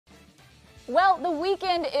Well, the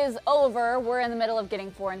weekend is over. We're in the middle of getting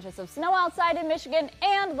 4 inches of snow outside in Michigan,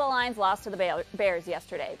 and the Lions lost to the Bears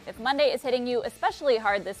yesterday. If Monday is hitting you especially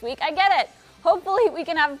hard this week, I get it. Hopefully, we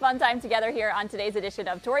can have a fun time together here on today's edition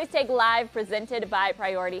of Tori's Take Live, presented by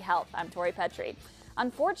Priority Health. I'm Tori Petrie.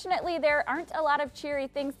 Unfortunately, there aren't a lot of cheery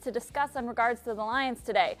things to discuss in regards to the Lions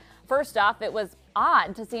today. First off, it was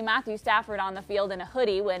odd to see Matthew Stafford on the field in a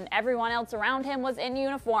hoodie when everyone else around him was in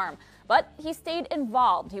uniform. But he stayed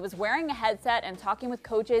involved. He was wearing a headset and talking with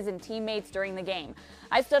coaches and teammates during the game.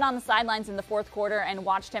 I stood on the sidelines in the fourth quarter and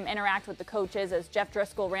watched him interact with the coaches as Jeff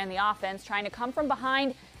Driscoll ran the offense, trying to come from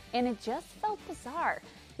behind, and it just felt bizarre.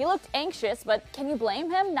 He looked anxious, but can you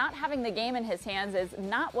blame him? Not having the game in his hands is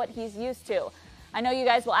not what he's used to. I know you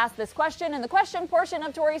guys will ask this question in the question portion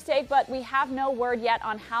of Tori's Take, but we have no word yet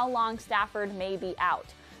on how long Stafford may be out.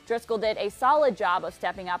 Driscoll did a solid job of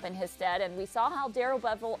stepping up in his stead, and we saw how Darrell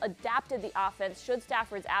Bevell adapted the offense should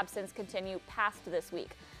Stafford's absence continue past this week.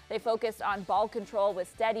 They focused on ball control with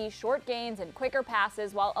steady, short gains and quicker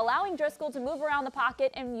passes while allowing Driscoll to move around the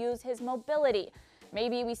pocket and use his mobility.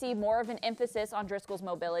 Maybe we see more of an emphasis on Driscoll's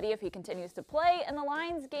mobility if he continues to play, and the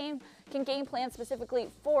Lions can game plan specifically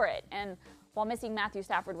for it. And while missing Matthew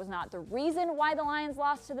Stafford was not the reason why the Lions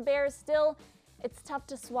lost to the Bears, still, it's tough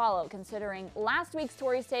to swallow considering last week's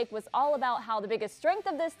Tori's Take was all about how the biggest strength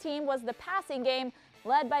of this team was the passing game,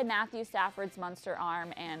 led by Matthew Stafford's monster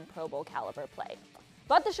arm and Pro Bowl caliber play.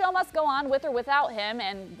 But the show must go on with or without him,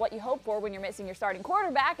 and what you hope for when you're missing your starting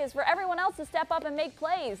quarterback is for everyone else to step up and make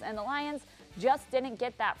plays, and the Lions just didn't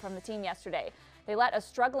get that from the team yesterday. They let a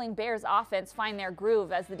struggling Bears offense find their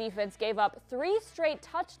groove as the defense gave up 3 straight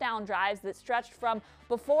touchdown drives that stretched from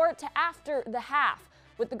before to after the half.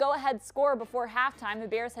 With the go-ahead score before halftime, the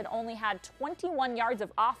Bears had only had 21 yards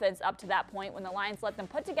of offense up to that point when the Lions let them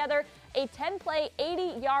put together a 10-play,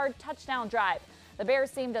 80-yard touchdown drive. The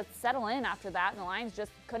Bears seemed to settle in after that, and the Lions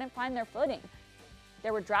just couldn't find their footing.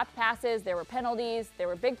 There were dropped passes, there were penalties, there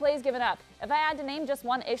were big plays given up. If I had to name just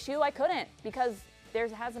one issue, I couldn't, because there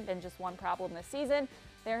hasn't been just one problem this season.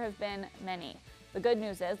 There have been many. The good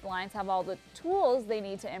news is the Lions have all the tools they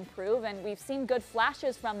need to improve, and we've seen good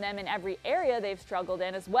flashes from them in every area they've struggled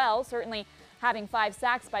in as well. Certainly having 5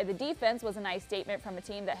 sacks by the defense was a nice statement from a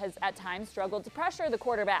team that has at times struggled to pressure the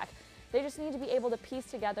quarterback. They just need to be able to piece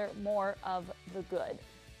together more of the good.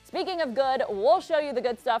 Speaking of good, we'll show you the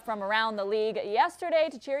good stuff from around the league yesterday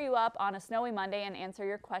to cheer you up on a snowy Monday and answer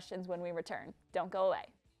your questions when we return. Don't go away.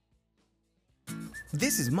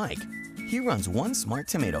 This is Mike. He runs one smart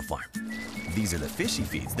tomato farm. These are the fish he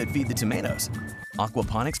feeds that feed the tomatoes.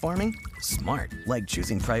 Aquaponics farming? Smart, like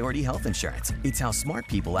choosing Priority Health Insurance. It's how smart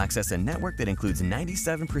people access a network that includes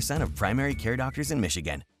 97% of primary care doctors in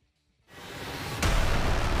Michigan.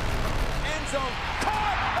 End zone.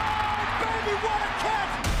 Caught! Oh, baby, what a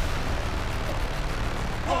catch!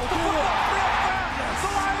 Oh, the football real fast. The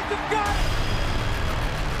Lions have got it.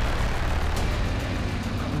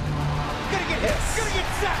 Gonna get hit. Gonna get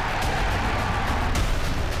sacked.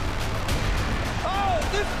 Oh,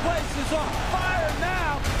 this place is on fire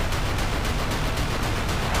now.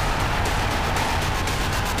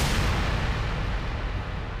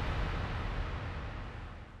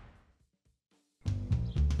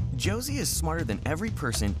 Josie is smarter than every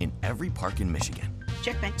person in every park in Michigan.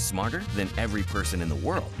 Checkmate. Smarter than every person in the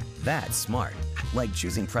world. That's smart. Like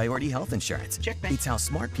choosing Priority Health Insurance. Checkmate. It's how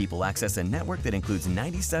smart people access a network that includes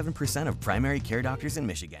 97% of primary care doctors in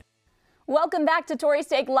Michigan. Welcome back to Tori's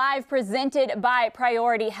Take Live, presented by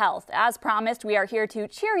Priority Health. As promised, we are here to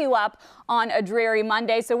cheer you up on a dreary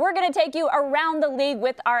Monday, so we're going to take you around the league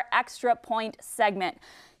with our Extra Point segment.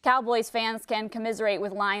 Cowboys fans can commiserate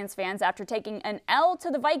with Lions fans after taking an L to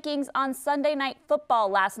the Vikings on Sunday Night Football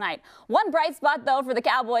last night. One bright spot, though, for the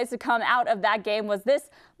Cowboys to come out of that game was this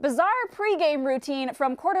bizarre pregame routine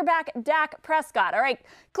from quarterback Dak Prescott. All right,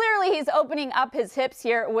 clearly he's opening up his hips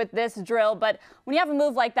here with this drill, but when you have a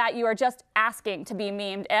move like that, you are just asking to be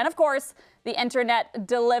memed. And of course, the internet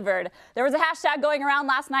delivered. There was a hashtag going around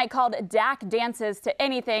last night called Dak Dances to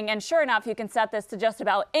Anything, and sure enough, you can set this to just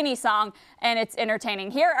about any song, and it's entertaining.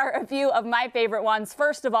 Here are a few of my favorite ones.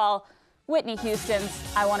 First of all, Whitney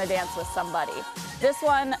Houston's I Want to Dance with Somebody. This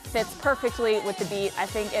one fits perfectly with the beat. I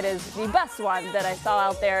think it is the best one that I saw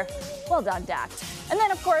out there. Well done, Dak. And then,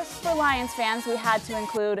 of course, for Lions fans, we had to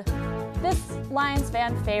include this Lions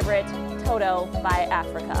fan favorite, Toto by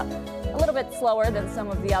Africa. A little bit slower than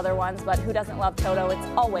some of the other ones, but who doesn't love Toto? It's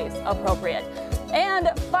always appropriate. And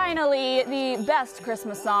finally, the best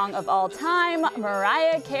Christmas song of all time,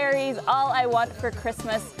 Mariah Carey's All I Want for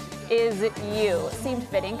Christmas Is You. Seemed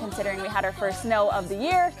fitting considering we had our first snow of the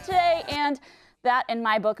year today, and That, in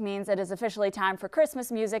my book, means it is officially time for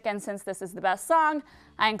Christmas music, and since this is the best song,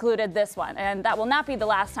 I included this one. And that will not be the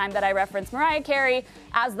last time that I reference Mariah Carey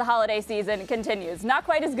as the holiday season continues. Not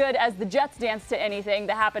quite as good as the Jets Dance to Anything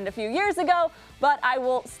that happened a few years ago, but I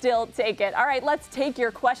will still take it. All right, let's take your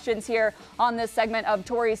questions here on this segment of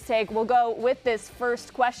Tori's Take. We'll go with this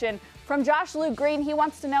first question from Josh Luke Green. He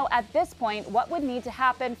wants to know, at this point, what would need to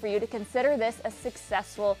happen for you to consider this a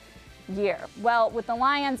successful year? Well, with the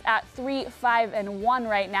Lions at 3-5-1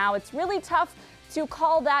 right now, it's really tough to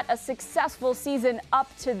call that a successful season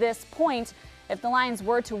up to this point. If the Lions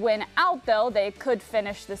were to win out, though, they could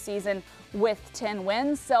finish the season with 10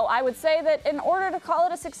 wins. So I would say that in order to call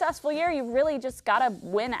it a successful year, you've really just got to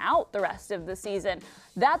win out the rest of the season.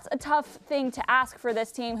 That's a tough thing to ask for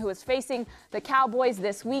this team, who is facing the Cowboys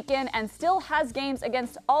this weekend and still has games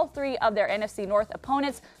against all three of their NFC North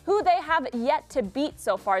opponents, who they have yet to beat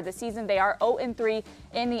so far this season. They are 0-3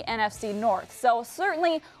 in the NFC North. So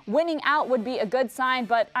certainly winning out would be a good sign,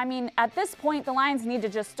 but I mean, at this point, the Lions need to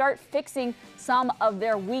just start fixing some of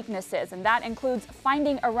their weaknesses, and that includes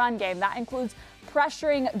finding a run game. That includes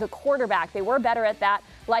pressuring the quarterback. They were better at that,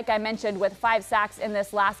 like I mentioned, with 5 sacks in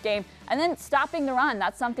this last game. And then stopping the run.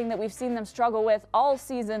 That's something that we've seen them struggle with all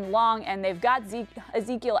season long. And they've got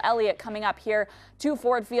Ezekiel Elliott coming up here to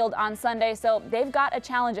Ford Field on Sunday. So they've got a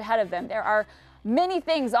challenge ahead of them. There are many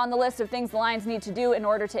things on the list of things the Lions need to do in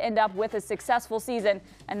order to end up with a successful season.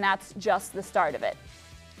 And that's just the start of it.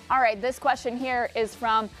 All right, this question here is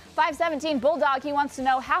from 517 Bulldog. He wants to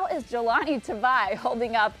know, how is Jelani Tavai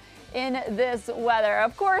holding up in this weather?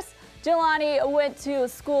 Of course, Jelani went to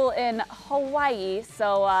school in Hawaii,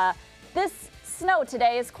 so this snow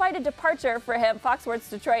today is quite a departure for him. Fox Sports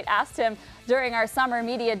Detroit asked him during our summer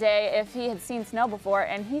media day if he had seen snow before,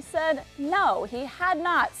 and he said no, he had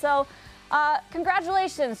not. So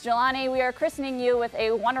congratulations, Jelani. We are christening you with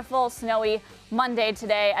a wonderful snowy Monday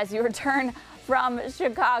today as you return from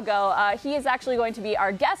Chicago. He is actually going to be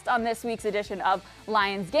our guest on this week's edition of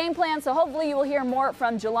Lions Game Plan, so hopefully you will hear more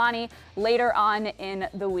from Jelani later on in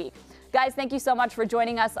the week. Guys, thank you so much for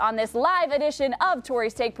joining us on this live edition of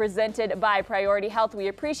Tori's Take presented by Priority Health. We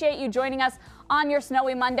appreciate you joining us on your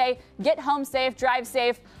snowy Monday. Get home safe, drive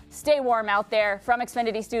safe, stay warm out there. From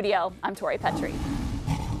Xfinity Studio, I'm Tori Petrie.